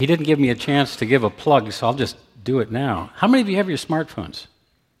He didn't give me a chance to give a plug, so I'll just do it now. How many of you have your smartphones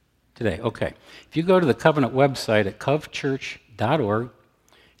today? Okay. If you go to the Covenant website at covchurch.org,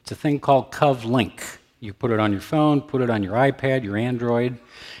 it's a thing called CovLink. You put it on your phone, put it on your iPad, your Android,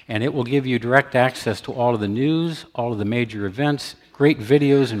 and it will give you direct access to all of the news, all of the major events, great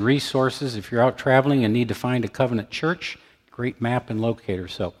videos and resources. If you're out traveling and need to find a Covenant church, great map and locator.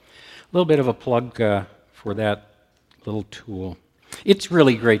 So a little bit of a plug for that little tool. It's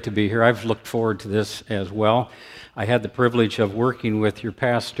really great to be here. I've looked forward to this as well. I had the privilege of working with your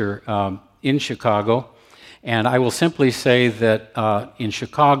pastor in Chicago, and I will simply say that in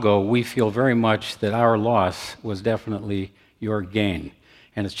Chicago, we feel very much that our loss was definitely your gain.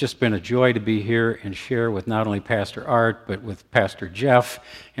 And it's just been a joy to be here and share with not only Pastor Art, but with Pastor Jeff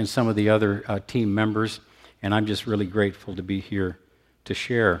and some of the other team members. And I'm just really grateful to be here to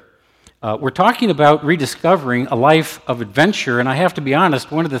share. We're talking about rediscovering a life of adventure, and I have to be honest,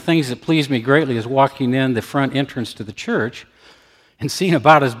 one of the things that pleased me greatly is walking in the front entrance to the church and seeing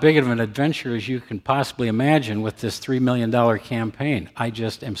about as big of an adventure as you can possibly imagine with this $3 million campaign. I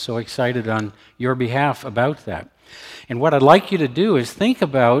just am so excited on your behalf about that. And what I'd like you to do is think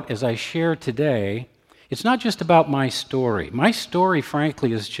about, as I share today, it's not just about my story. My story,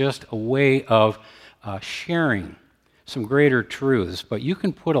 frankly, is just a way of sharing some greater truths, but you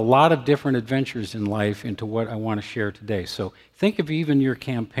can put a lot of different adventures in life into what I want to share today. So think of even your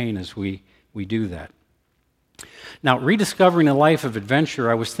campaign as we do that. Now, rediscovering a life of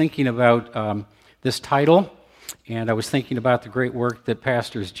adventure, I was thinking about this title, and I was thinking about the great work that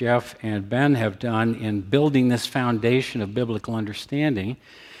Pastors Jeff and Ben have done in building this foundation of biblical understanding.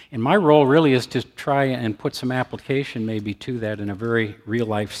 And my role really is to try and put some application maybe to that in a very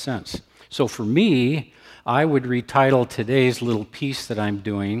real-life sense. So for me, I would retitle today's little piece that I'm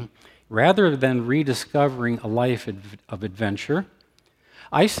doing, rather than rediscovering a life of adventure,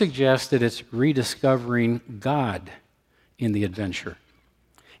 I suggest that it's rediscovering God in the adventure.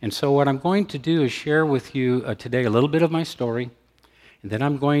 And so what I'm going to do is share with you today a little bit of my story, and then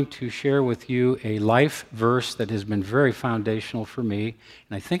I'm going to share with you a life verse that has been very foundational for me.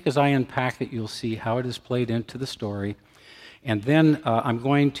 And I think as I unpack it, you'll see how it has played into the story. And then I'm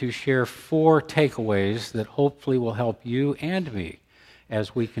going to share 4 takeaways that hopefully will help you and me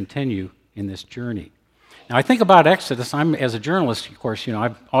as we continue in this journey. Now, I think about Exodus. As a journalist, of course,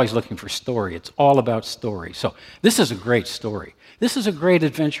 I'm always looking for story. It's all about story. So this is a great story. This is a great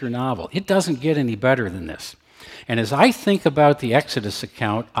adventure novel. It doesn't get any better than this. And as I think about the Exodus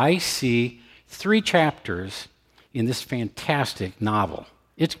account, I see 3 chapters in this fantastic novel.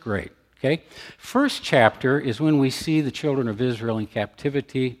 It's great. Okay? First chapter is when we see the children of Israel in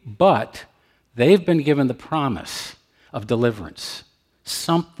captivity, but they've been given the promise of deliverance.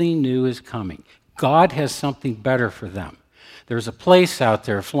 Something new is coming. God has something better for them. There's a place out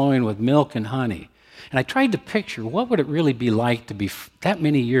there flowing with milk and honey. And I tried to picture what would it really be like to be that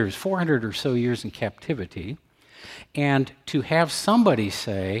many years, 400 or so years in captivity, and to have somebody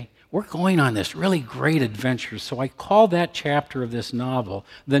say, we're going on this really great adventure. So I call that chapter of this novel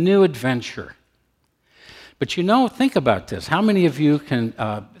The New Adventure. But think about this. How many of you can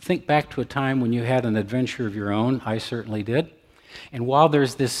think back to a time when you had an adventure of your own? I certainly did. And while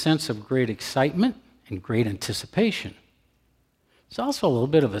there's this sense of great excitement and great anticipation, it's also a little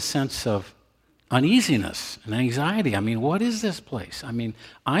bit of a sense of uneasiness and anxiety. What is this place?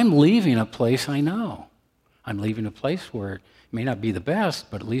 I'm leaving a place I know. I'm leaving a place where it may not be the best,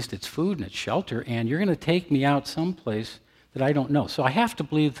 but at least it's food and it's shelter, and you're going to take me out someplace that I don't know. So I have to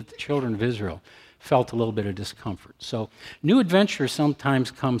believe that the children of Israel felt a little bit of discomfort. So new adventure sometimes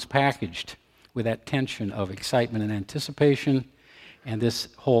comes packaged with that tension of excitement and anticipation and this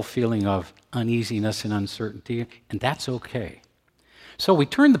whole feeling of uneasiness and uncertainty, and that's okay. So we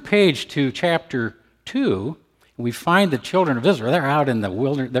turn the page to chapter 2, and we find the children of Israel. They're out in the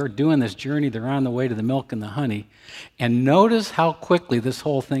wilderness. They're doing this journey. They're on the way to the milk and the honey. And notice how quickly this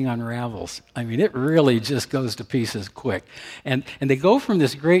whole thing unravels. It really just goes to pieces quick. And they go from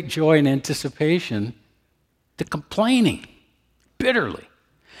this great joy and anticipation to complaining bitterly.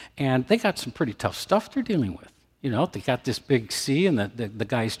 And they got some pretty tough stuff they're dealing with. They got this big sea, and the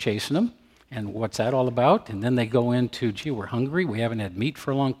guy's chasing them. And what's that all about? And then they go into, we're hungry, we haven't had meat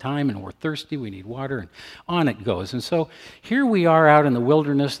for a long time, and we're thirsty, we need water, and on it goes. And so here we are out in the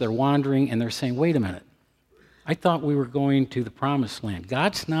wilderness, they're wandering, and they're saying, wait a minute, I thought we were going to the promised land.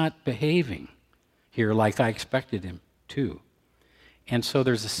 God's not behaving here like I expected him to. And so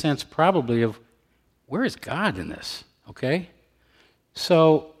there's a sense probably of, where is God in this? Okay?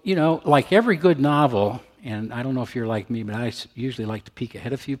 So, like every good novel, and I don't know if you're like me, but I usually like to peek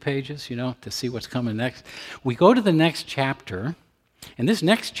ahead a few pages, to see what's coming next. We go to the next chapter, And this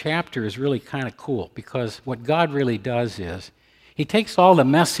next chapter is really kind of cool because what God really does is he takes all the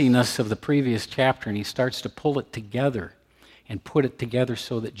messiness of the previous chapter and he starts to pull it together and put it together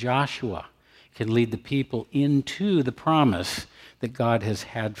so that Joshua can lead the people into the promise that God has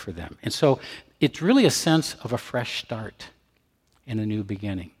had for them. And so it's really a sense of a fresh start and a new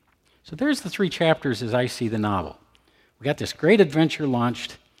beginning. So there's the 3 chapters as I see the novel. We got this great adventure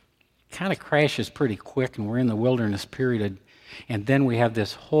launched, kind of crashes pretty quick, and we're in the wilderness period. And then we have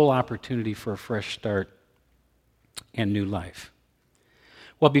this whole opportunity for a fresh start and new life.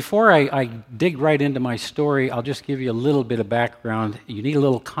 Well, before I dig right into my story, I'll just give you a little bit of background. You need a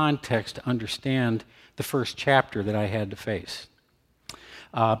little context to understand the first chapter that I had to face.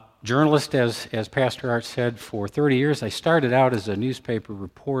 Journalist, as Pastor Art said, for 30 years. I started out as a newspaper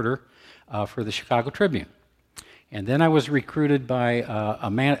reporter for the Chicago Tribune. And then I was recruited by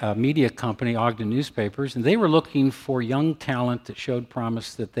a media company, Ogden Newspapers, and they were looking for young talent that showed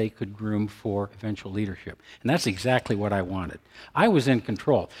promise that they could groom for eventual leadership. And that's exactly what I wanted. I was in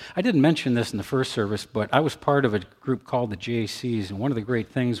control. I didn't mention this in the first service, but I was part of a group called the JCs, and one of the great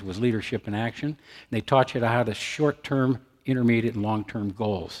things was leadership in action. And they taught you how to short-term, intermediate, and long-term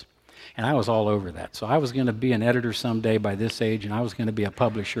goals. And I was all over that. So I was going to be an editor someday by this age, and I was going to be a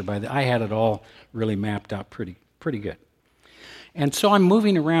publisher by I had it all really mapped out pretty good. And so I'm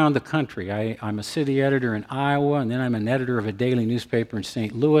moving around the country. I'm a city editor in Iowa, and then I'm an editor of a daily newspaper in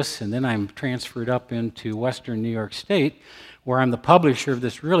St. Louis, and then I'm transferred up into western New York State, where I'm the publisher of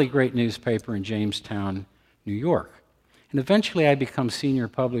this really great newspaper in Jamestown, New York. And eventually I become senior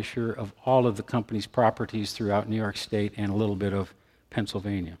publisher of all of the company's properties throughout New York State and a little bit of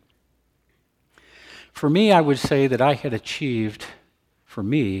Pennsylvania. For me, I would say that I had achieved, for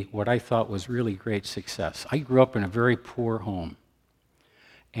me, what I thought was really great success. I grew up in a very poor home.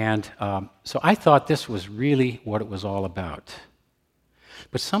 And so I thought this was really what it was all about.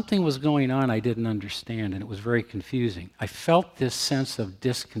 But something was going on I didn't understand, and it was very confusing. I felt this sense of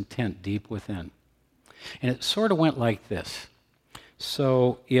discontent deep within. And it sort of went like this.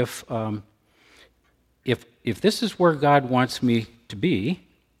 So if this is where God wants me to be,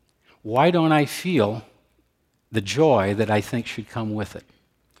 why don't I feel the joy that I think should come with it?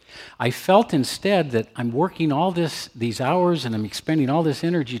 I felt instead that I'm working all these hours and I'm expending all this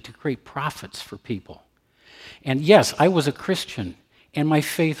energy to create profits for people. And yes, I was a Christian, and my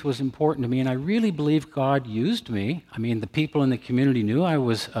faith was important to me, and I really believe God used me. I mean, the people in the community knew I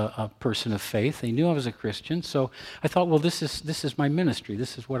was a person of faith. They knew I was a Christian, so I thought, well, this is my ministry.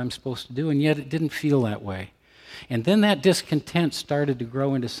 This is what I'm supposed to do, and yet it didn't feel that way. And then that discontent started to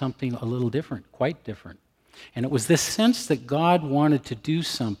grow into something a little different, quite different. And it was this sense that God wanted to do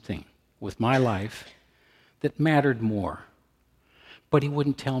something with my life that mattered more. But he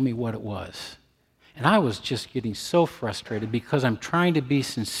wouldn't tell me what it was. And I was just getting so frustrated because I'm trying to be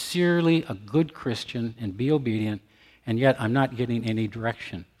sincerely a good Christian and be obedient, and yet I'm not getting any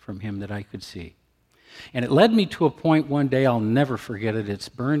direction from him that I could see. And it led me to a point one day, I'll never forget it, it's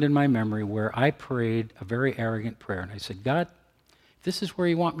burned in my memory, where I prayed a very arrogant prayer. And I said, God, if this is where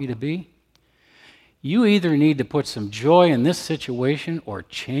you want me to be, you either need to put some joy in this situation or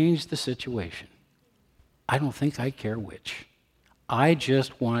change the situation. I don't think I care which. I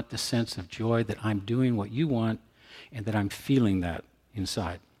just want the sense of joy that I'm doing what you want and that I'm feeling that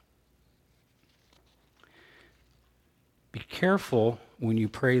inside. Be careful when you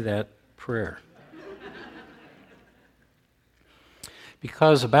pray that prayer.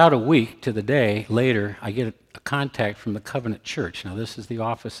 Because about a week to the day later, I get a contact from the Covenant Church. Now, this is the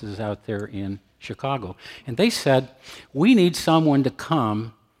offices out there in Chicago. And they said, we need someone to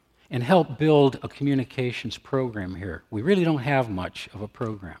come and help build a communications program here. We really don't have much of a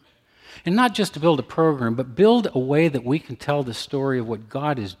program. And not just to build a program, but build a way that we can tell the story of what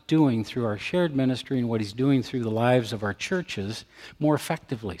God is doing through our shared ministry and what he's doing through the lives of our churches more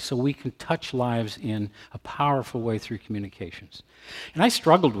effectively, so we can touch lives in a powerful way through communications. And I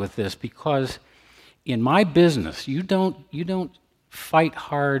struggled with this because in my business, you don't fight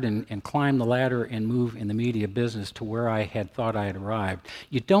hard and climb the ladder and move in the media business to where I had thought I had arrived.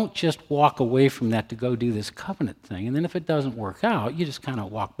 You don't just walk away from that to go do this covenant thing, and then if it doesn't work out, you just kind of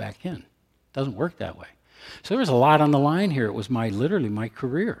walk back in. It doesn't work that way. So there was a lot on the line here. It was literally my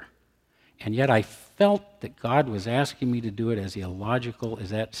career. And yet I felt that God was asking me to do it, as illogical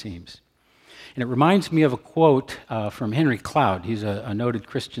as that seems. And it reminds me of a quote from Henry Cloud. He's a noted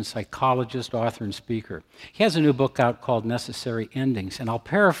Christian psychologist, author, and speaker. He has a new book out called Necessary Endings. And I'll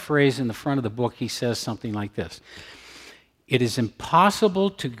paraphrase in the front of the book. He says something like this: it is impossible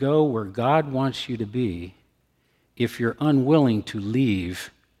to go where God wants you to be if you're unwilling to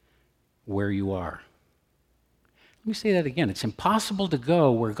leave where you are. Let me say that again. It's impossible to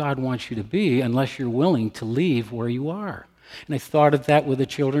go where God wants you to be unless you're willing to leave where you are. And I thought of that with the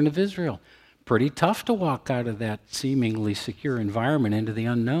children of Israel. Pretty tough to walk out of that seemingly secure environment into the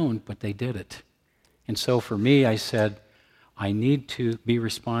unknown, but they did it. And so for me, I said, I need to be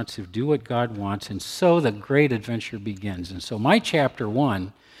responsive, do what God wants, and so the great adventure begins. And so my chapter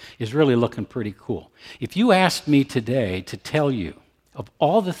 1 is really looking pretty cool. If you asked me today to tell you of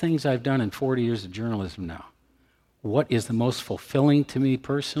all the things I've done in 40 years of journalism now, what is the most fulfilling to me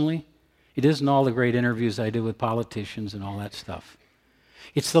personally? It isn't all the great interviews I do with politicians and all that stuff.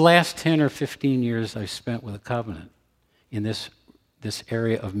 It's the last 10 or 15 years I've spent with a Covenant in this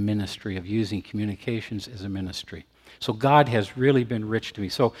area of ministry, of using communications as a ministry. So God has really been rich to me.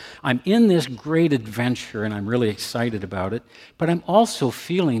 So I'm in this great adventure, and I'm really excited about it, but I'm also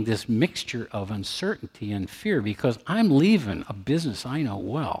feeling this mixture of uncertainty and fear because I'm leaving a business I know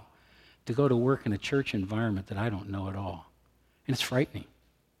well to go to work in a church environment that I don't know at all. And it's frightening.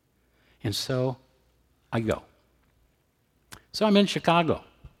 And so I go. So I'm in Chicago.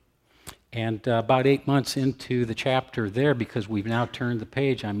 And about 8 months into the chapter there, because we've now turned the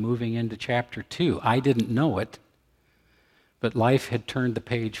page, I'm moving into chapter 2. I didn't know it, but life had turned the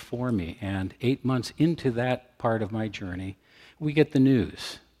page for me. And 8 months into that part of my journey, we get the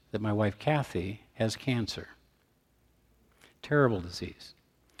news that my wife Kathy has cancer. Terrible disease.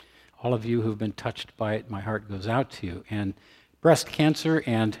 All of you who've been touched by it, my heart goes out to you. And breast cancer,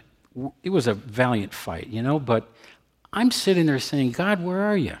 and it was a valiant fight, but I'm sitting there saying, God, where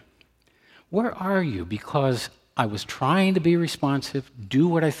are you? Where are you? Because I was trying to be responsive, do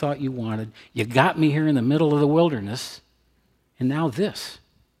what I thought you wanted. You got me here in the middle of the wilderness, and now this.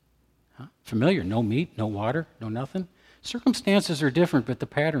 Familiar, no meat, no water, no nothing. Circumstances are different, but the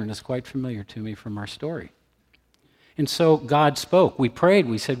pattern is quite familiar to me from our story. And so God spoke. We prayed.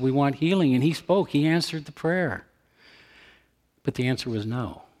 We said we want healing, and he spoke. He answered the prayer. But the answer was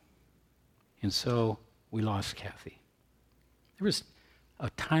no. And so we lost Kathy. There was a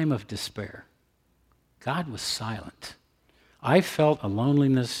time of despair. God was silent. I felt a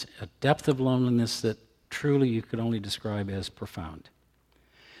loneliness, a depth of loneliness that truly you could only describe as profound.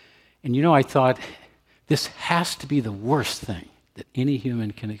 And I thought, this has to be the worst thing that any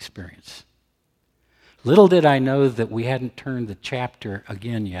human can experience. Little did I know that we hadn't turned the chapter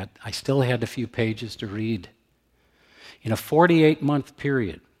again yet. I still had a few pages to read. In a 48-month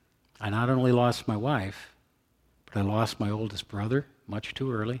period, I not only lost my wife, but I lost my oldest brother much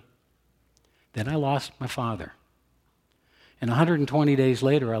too early. Then I lost my father. And 120 days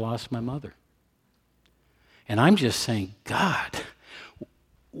later, I lost my mother. And I'm just saying, God,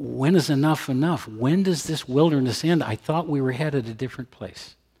 when is enough enough? When does this wilderness end? I thought we were headed a different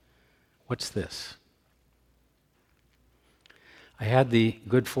place. What's this? I had the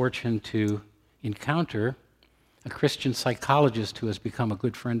good fortune to encounter a Christian psychologist who has become a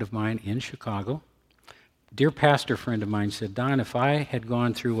good friend of mine in Chicago. Dear pastor friend of mine said, Don, if I had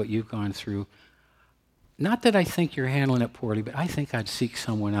gone through what you've gone through, not that I think you're handling it poorly, but I think I'd seek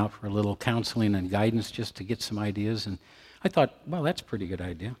someone out for a little counseling and guidance just to get some ideas. And I thought, well, that's a pretty good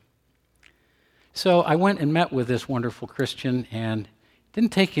idea. So I went and met with this wonderful Christian, and it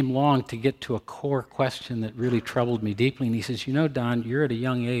didn't take him long to get to a core question that really troubled me deeply. And he says, Don, you're at a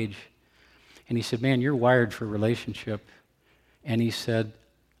young age. And he said, man, you're wired for relationship. And he said,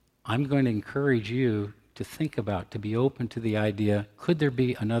 I'm going to encourage you to think about, to be open to the idea, could there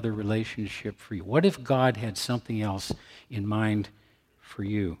be another relationship for you? What if God had something else in mind for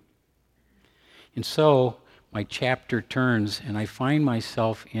you? And so my chapter turns, and I find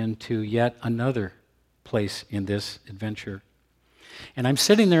myself into yet another place in this adventure. And I'm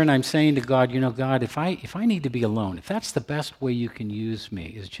sitting there and I'm saying to God, God, if I need to be alone, if that's the best way you can use me,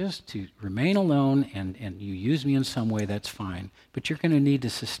 is just to remain alone and you use me in some way, that's fine. But you're going to need to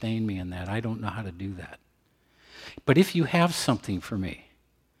sustain me in that. I don't know how to do that. But if you have something for me,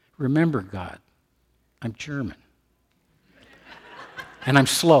 remember, God, I'm German. And I'm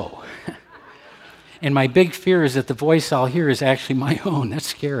slow. And my big fear is that the voice I'll hear is actually my own. That's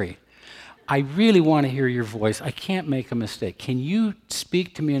scary. I really want to hear your voice. I can't make a mistake. Can you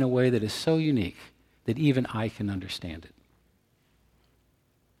speak to me in a way that is so unique that even I can understand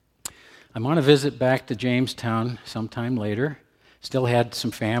it? I'm on a visit back to Jamestown sometime later. Still had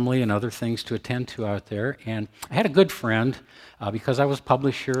some family and other things to attend to out there. And I had a good friend, because I was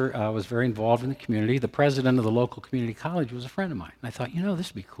publisher, I was very involved in the community. The president of the local community college was a friend of mine. And I thought,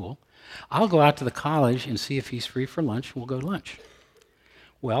 this would be cool. I'll go out to the college and see if he's free for lunch. We'll go to lunch.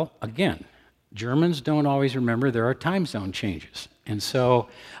 Well, again, Germans don't always remember there are time zone changes. And so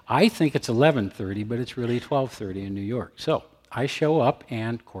I think it's 11:30, but it's really 12:30 in New York. So I show up,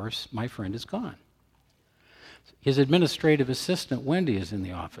 and of course, my friend is gone. his administrative assistant, Wendy, is in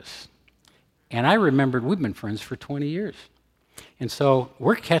the office. And I remembered we've been friends for 20 years. And so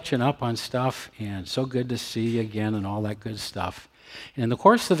we're catching up on stuff, and so good to see you again and all that good stuff. And in the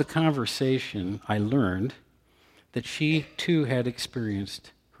course of the conversation, I learned that she too had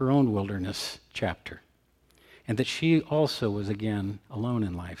experienced her own wilderness chapter, and that she also was again alone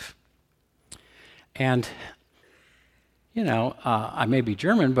in life. And, I may be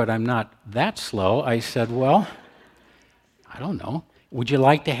German, but I'm not that slow. I said, well, I don't know, would you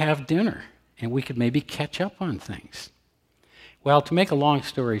like to have dinner? And we could maybe catch up on things. Well, to make a long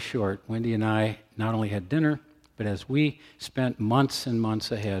story short, Wendy and I not only had dinner, but as we spent months and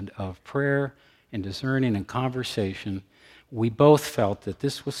months ahead of prayer and discerning and conversation, we both felt that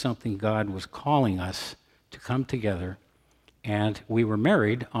this was something God was calling us to come together, and we were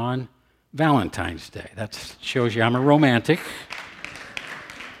married on Valentine's Day. That shows you I'm a romantic.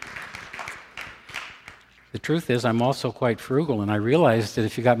 The truth is, I'm also quite frugal, and I realized that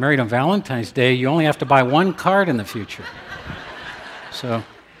if you got married on Valentine's Day, you only have to buy one card in the future. So,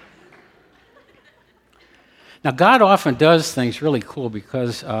 now God often does things really cool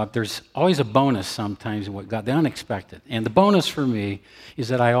because there's always a bonus sometimes in what God, the unexpected. And the bonus for me is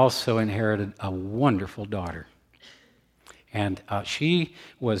that I also inherited a wonderful daughter. And she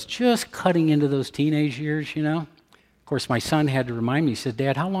was just cutting into those teenage years, Of course, my son had to remind me, he said,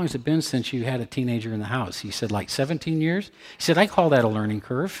 Dad, how long has it been since you had a teenager in the house? He said, like 17 years? He said, I call that a learning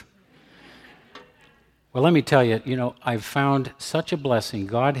curve. Well, let me tell you, I've found such a blessing.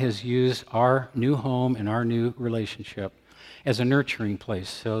 God has used our new home and our new relationship as a nurturing place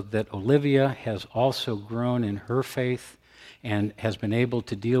so that Olivia has also grown in her faith and has been able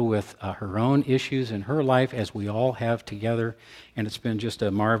to deal with her own issues in her life as we all have together, and it's been just a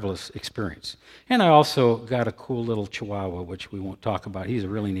marvelous experience. And I also got a cool little Chihuahua, which we won't talk about. He's a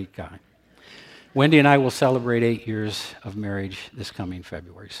really neat guy. Wendy and I will celebrate 8 years of marriage this coming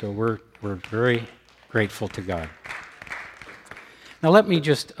February, so we're very grateful to God. Now let me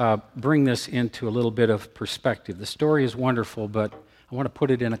just bring this into a little bit of perspective. The story is wonderful, but I want to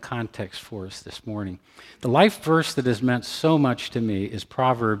put it in a context for us this morning. The life verse that has meant so much to me is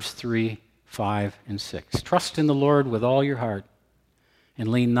Proverbs 3, 5, and 6. Trust in the Lord with all your heart and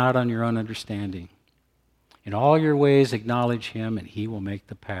lean not on your own understanding. In all your ways acknowledge him, and he will make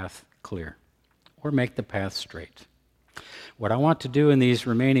the path clear, or make the path straight. What I want to do in these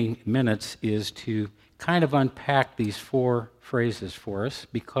remaining minutes is to kind of unpack these 4 phrases for us,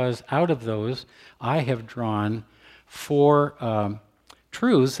 because out of those I have drawn 4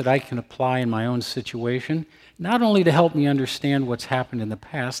 truths that I can apply in my own situation, not only to help me understand what's happened in the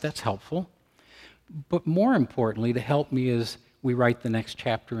past, that's helpful, but more importantly, to help me as we write the next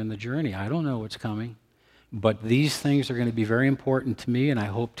chapter in the journey. I don't know what's coming, but these things are going to be very important to me, and I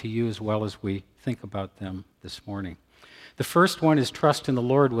hope to you as well as we think about them this morning. The first one is trust in the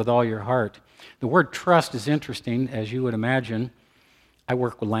Lord with all your heart. The word trust is interesting, as you would imagine. I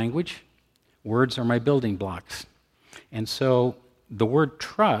work with language. Words are my building blocks. And so the word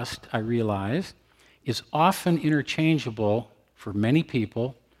trust, I realize, is often interchangeable for many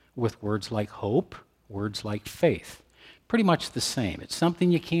people with words like hope, words like faith. Pretty much the same. It's something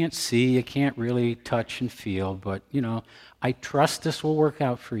you can't see, you can't really touch and feel, but, I trust this will work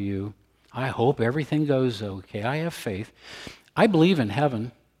out for you. I hope everything goes okay. I have faith. I believe in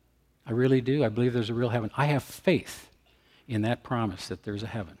heaven. I really do. I believe there's a real heaven. I have faith in that promise that there's a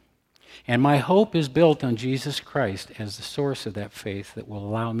heaven. And my hope is built on Jesus Christ as the source of that faith that will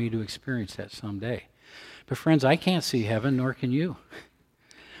allow me to experience that someday. But friends, I can't see heaven, nor can you.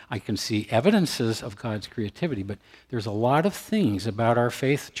 I can see evidences of God's creativity, but there's a lot of things about our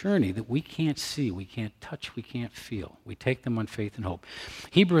faith journey that we can't see, we can't touch, we can't feel. We take them on faith and hope.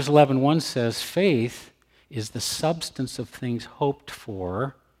 Hebrews 11:1 says, faith is the substance of things hoped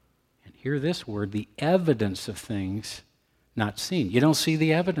for, and hear this word, the evidence of things not seen. You don't see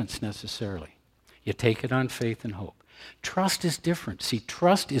the evidence necessarily. You take it on faith and hope. Trust is different. See,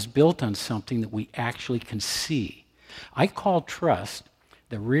 trust is built on something that we actually can see. I call trust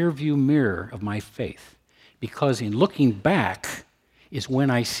the rear view mirror of my faith, because in looking back is when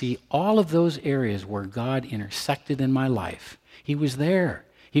I see all of those areas where God intersected in my life. He was there.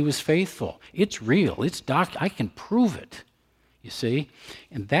 He was faithful. It's real. It's I can prove it, you see?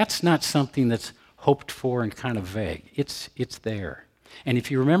 And that's not something that's hoped for and kind of vague. It's there. And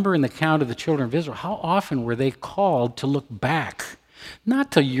if you remember in the account of the children of Israel, how often were they called to look back, not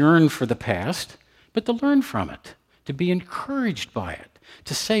to yearn for the past, but to learn from it, to be encouraged by it,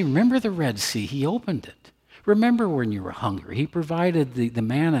 to say, remember the Red Sea, he opened it. Remember when you were hungry, he provided the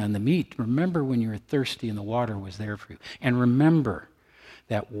manna and the meat. Remember when you were thirsty and the water was there for you. And remember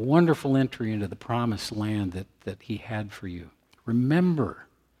that wonderful entry into the promised land that he had for you. Remember.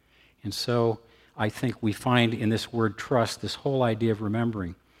 And so I think we find in this word trust this whole idea of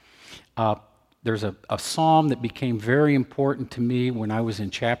remembering. There's a psalm that became very important to me when I was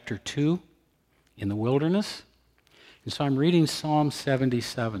in chapter 2 in the wilderness. And so I'm reading Psalm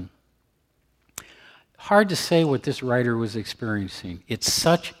 77. Hard to say what this writer was experiencing. It's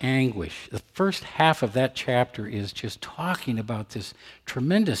such anguish. The first half of that chapter is just talking about this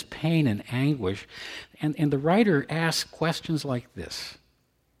tremendous pain and anguish. And the writer asks questions like this.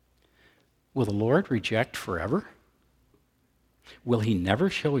 Will the Lord reject forever? Will he never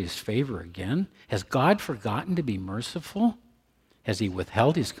show his favor again? Has God forgotten to be merciful? Has he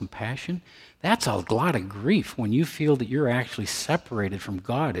withheld his compassion? That's a lot of grief when you feel that you're actually separated from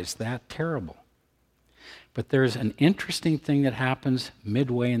God. It's that terrible. But there's an interesting thing that happens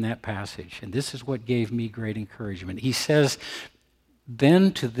midway in that passage, and this is what gave me great encouragement. He says,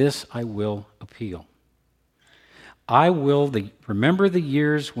 then to this I will appeal. I will remember the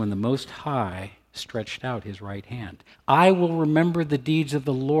years when the Most High stretched out his right hand. I will remember the deeds of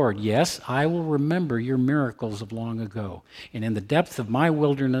the Lord. Yes, I will remember your miracles of long ago. And in the depth of my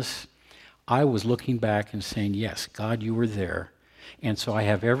wilderness, I was looking back and saying, yes, God, you were there. And so I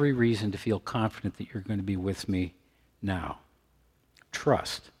have every reason to feel confident that you're going to be with me now.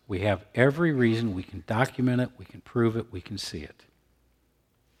 Trust. We have every reason. We can document it. We can prove it. We can see it.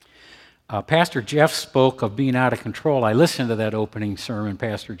 Pastor Jeff spoke of being out of control. I listened to that opening sermon,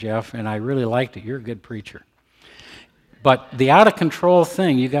 Pastor Jeff, and I really liked it. You're a good preacher. But the out of control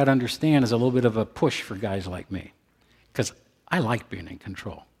thing, you got to understand, is a little bit of a push for guys like me. Because I like being in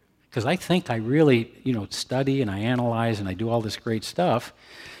control. Because I think I really, study and I analyze and I do all this great stuff.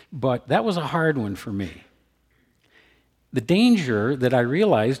 But that was a hard one for me. The danger that I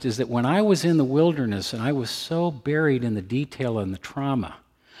realized is that when I was in the wilderness and I was so buried in the detail and the trauma,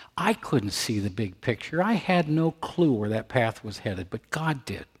 I couldn't see the big picture. I had no clue where that path was headed, but God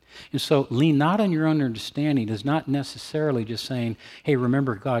did. And so lean not on your own understanding is not necessarily just saying, hey,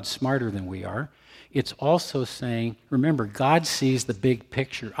 remember, God's smarter than we are. It's also saying, remember, God sees the big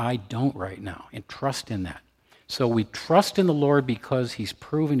picture. I don't right now, and trust in that. So we trust in the Lord because he's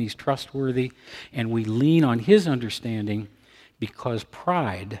proven he's trustworthy, and we lean on his understanding because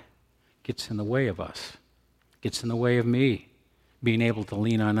pride gets in the way of us, gets in the way of me being able to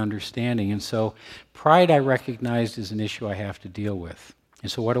lean on understanding. And so pride I recognized is an issue I have to deal with.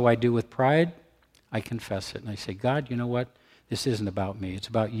 And so what do I do with pride? I confess it, and I say, God, you know what? This isn't about me. It's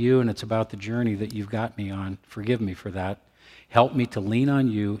about you, and it's about the journey that you've got me on. Forgive me for that. Help me to lean on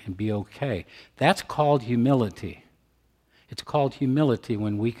you and be okay. That's called humility. It's called humility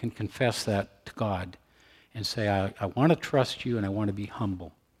when we can confess that to God and say, I want to trust you and I want to be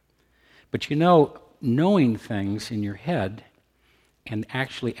humble. But knowing things in your head and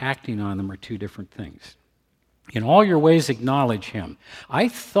actually acting on them are two different things. In all your ways, acknowledge him. I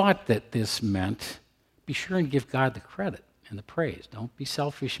thought that this meant be sure and give God the credit and the praise. Don't be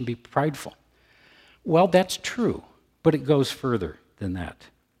selfish and be prideful. Well, that's true, but it goes further than that.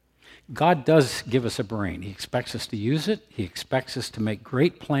 God does give us a brain. He expects us to use it. He expects us to make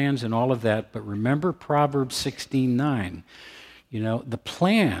great plans and all of that. But remember Proverbs 16:9. The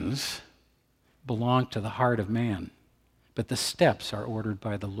plans belong to the heart of man, but the steps are ordered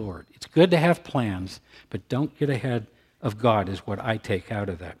by the Lord. It's good to have plans, but don't get ahead of God is what I take out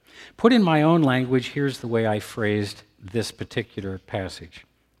of that. Put in my own language, here's the way I phrased this particular passage.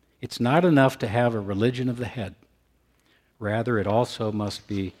 It's not enough to have a religion of the head. Rather, it also must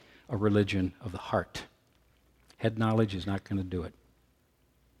be a religion of the heart. Head knowledge is not going to do it.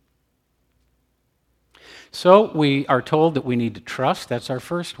 So we are told that we need to trust. That's our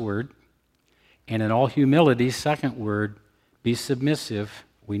first word. And in all humility, second word, be submissive.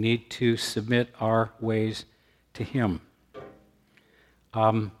 We need to submit our ways to him.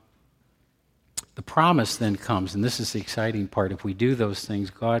 The promise then comes, and this is the exciting part. If we do those things,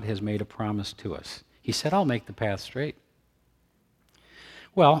 God has made a promise to us. He said, I'll make the path straight.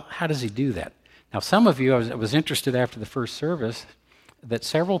 Well, how does he do that? Now, some of you, I was interested after the first service that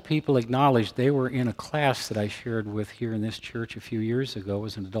several people acknowledged they were in a class that I shared with here in this church a few years ago. It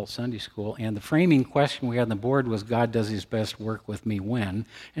was an adult Sunday school, and the framing question we had on the board was, God does his best work with me when?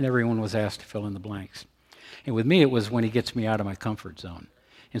 And everyone was asked to fill in the blanks. And with me, it was when he gets me out of my comfort zone.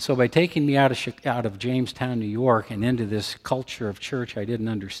 And so by taking me out of Jamestown, New York, and into this culture of church I didn't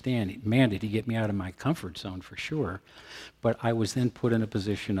understand, man, did he get me out of my comfort zone for sure. But I was then put in a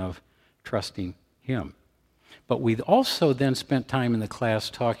position of trusting him. But we also then spent time in the class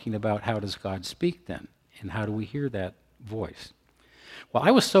talking about how does God speak then, and how do we hear that voice. Well,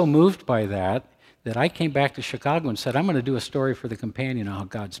 I was so moved by that that I came back to Chicago and said, I'm going to do a story for the Companion on how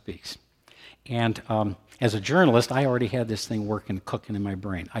God speaks. And as a journalist, I already had this thing working, cooking in my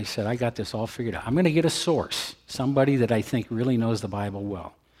brain. I said, I got this all figured out. I'm going to get a source, somebody that I think really knows the Bible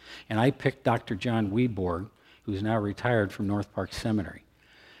well. And I picked Dr. John Weborg, who's now retired from North Park Seminary.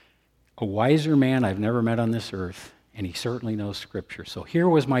 A wiser man I've never met on this earth, and he certainly knows Scripture. So here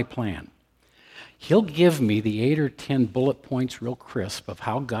was my plan. He'll give me the 8 or 10 bullet points real crisp of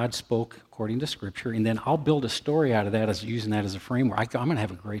how God spoke according to Scripture, and then I'll build a story out of that as using that as a framework. I'm going to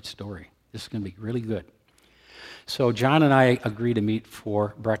have a great story. This is going to be really good. So John and I agreed to meet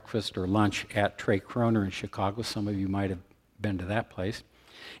for breakfast or lunch at Trey Kroner in Chicago. Some of you might have been to that place.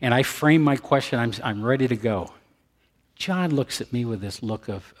 And I framed my question. I'm ready to go. John looks at me with this look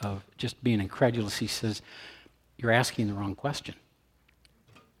of just being incredulous. He says, you're asking the wrong question.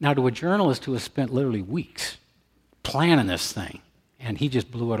 Now, to a journalist who has spent literally weeks planning this thing, and he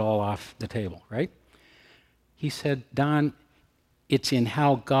just blew it all off the table, right? He said, Don, it's in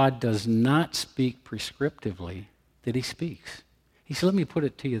how God does not speak prescriptively that he speaks. He said, let me put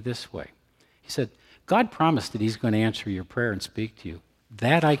it to you this way. He said, God promised that he's going to answer your prayer and speak to you.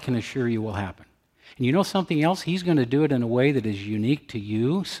 That I can assure you will happen. And you know something else? He's going to do it in a way that is unique to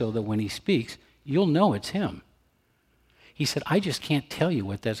you so that when he speaks, you'll know it's him. He said, I just can't tell you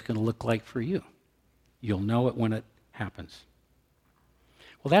what that's going to look like for you. You'll know it when it happens.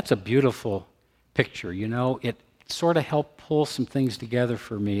 Well, that's a beautiful picture. You know, it sort of helped pull some things together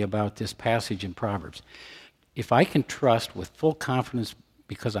for me about this passage in Proverbs. If I can trust with full confidence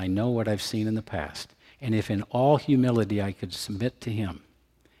because I know what I've seen in the past, and if in all humility I could submit to him,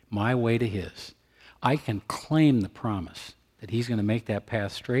 my way to his, I can claim the promise that he's going to make that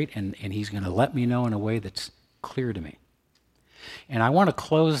path straight and he's going to let me know in a way that's clear to me. And I want to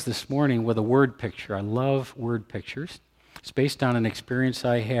close this morning with a word picture. I love word pictures. It's based on an experience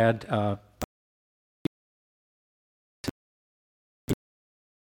I had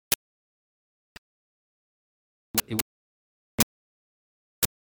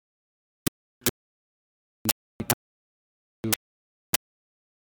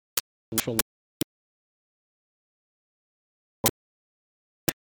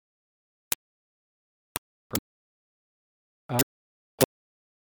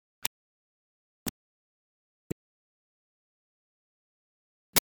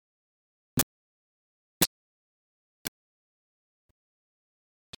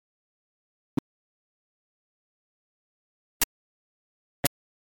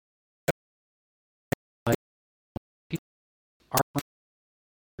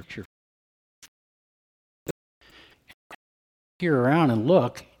picture. Peer around and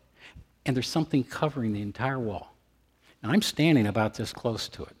look, and there's something covering the entire wall. Now, I'm standing about this close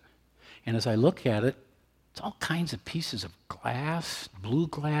to it. And as I look at it, it's all kinds of pieces of glass, blue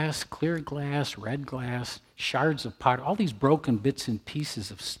glass, clear glass, red glass, shards of pot, all these broken bits and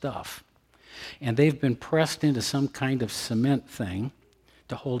pieces of stuff. And they've been pressed into some kind of cement thing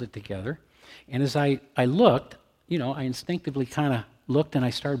to hold it together. And as I looked, you know, I instinctively kind of looked and I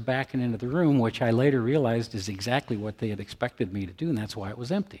started backing into the room, which I later realized is exactly what they had expected me to do, and that's why it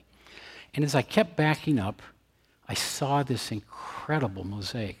was empty. And as I kept backing up, I saw this incredible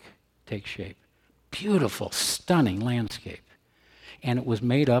mosaic take shape. Beautiful, stunning landscape. And it was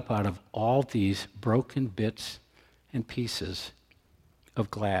made up out of all these broken bits and pieces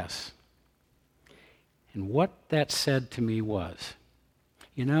of glass. And what that said to me was,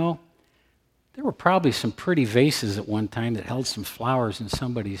 you know, there were probably some pretty vases at one time that held some flowers in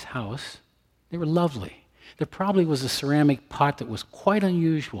somebody's house. They were lovely. There probably was a ceramic pot that was quite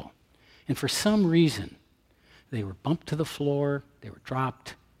unusual. And for some reason, they were bumped to the floor, they were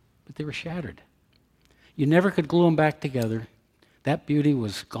dropped, but they were shattered. You never could glue them back together. That beauty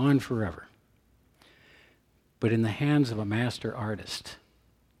was gone forever. But in the hands of a master artist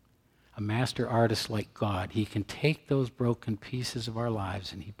like God, he can take those broken pieces of our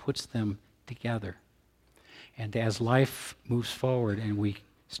lives and he puts them together. And as life moves forward and we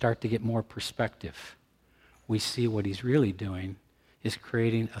start to get more perspective, we see what he's really doing is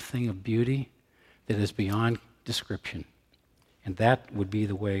creating a thing of beauty that is beyond description. And that would be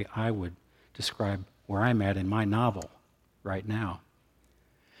the way I would describe where I'm at in my novel right now.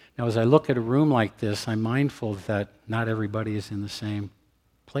 Now, as I look at a room like this, I'm mindful that not everybody is in the same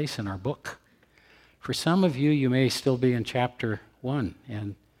place in our book. For some of you, you may still be in chapter 1,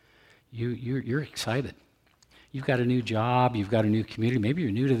 and you're excited. You've got a new job, you've got a new community, maybe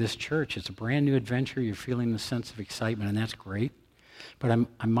you're new to this church. It's a brand new adventure, you're feeling the sense of excitement, and that's great. But I'm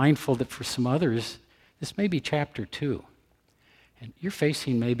mindful that for some others, this may be chapter 2. And you're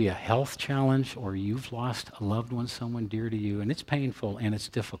facing maybe a health challenge, or you've lost a loved one, someone dear to you, and it's painful and it's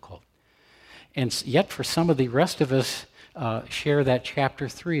difficult. And yet for some of the rest of us, share that chapter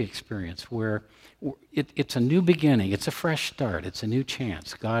 3 experience where it's a new beginning, it's a fresh start, it's a new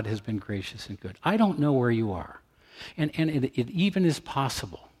chance. God has been gracious and good. I don't know where you are. And it even is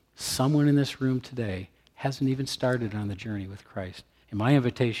possible someone in this room today hasn't even started on the journey with Christ. And my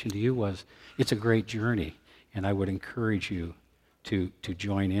invitation to you was, it's a great journey, and I would encourage you to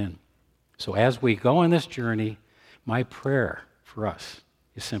join in. So as we go on this journey, my prayer for us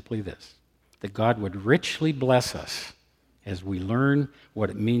is simply this, that God would richly bless us as we learn what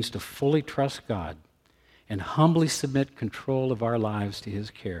it means to fully trust God and humbly submit control of our lives to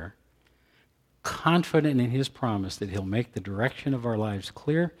His care, confident in His promise that He'll make the direction of our lives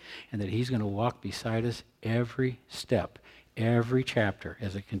clear and that He's going to walk beside us every step, every chapter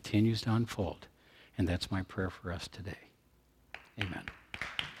as it continues to unfold. And that's my prayer for us today. Amen.